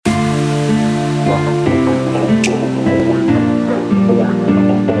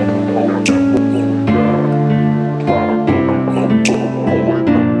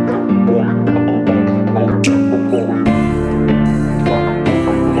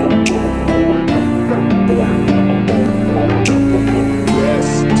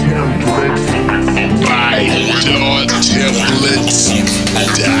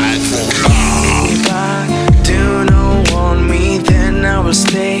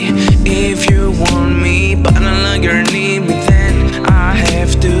stay if you want me, but no longer need me. Then I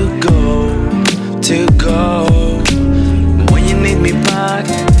have to go. When you need me but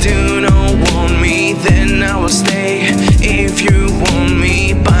do not want me, then I will stay if you want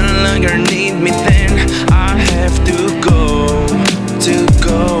me, but no longer need me. Then I have to go.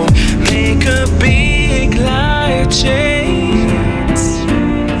 Make a big life change.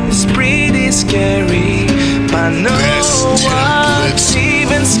 It's pretty scary, but no one's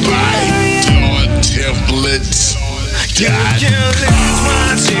even scary. Templates. You can lose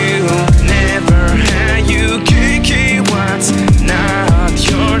what you never had. You can keep what's not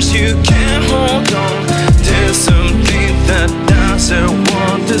yours. You can hold on to something that doesn't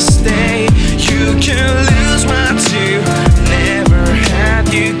want to stay. You can lose what you never had.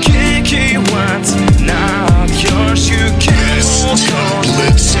 You can keep what's not yours. You can hold on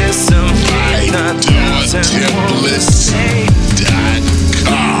to something that doesn't want to stay.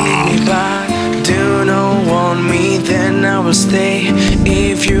 Do not want me, then I will stay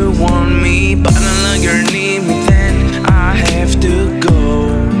if you want me, but no longer need me. Then I have to go.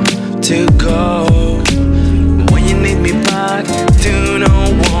 When you need me but do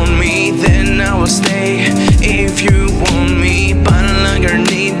not want me, then I will stay if you want me, but no longer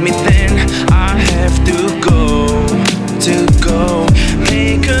need me. Then I have to go.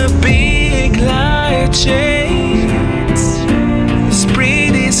 Make a big life change. It's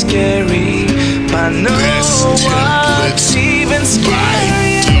pretty scary, but no one's even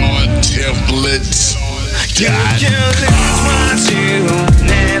scary. Templates. You can lose what you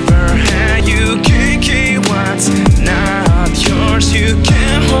never had. You can keep what's not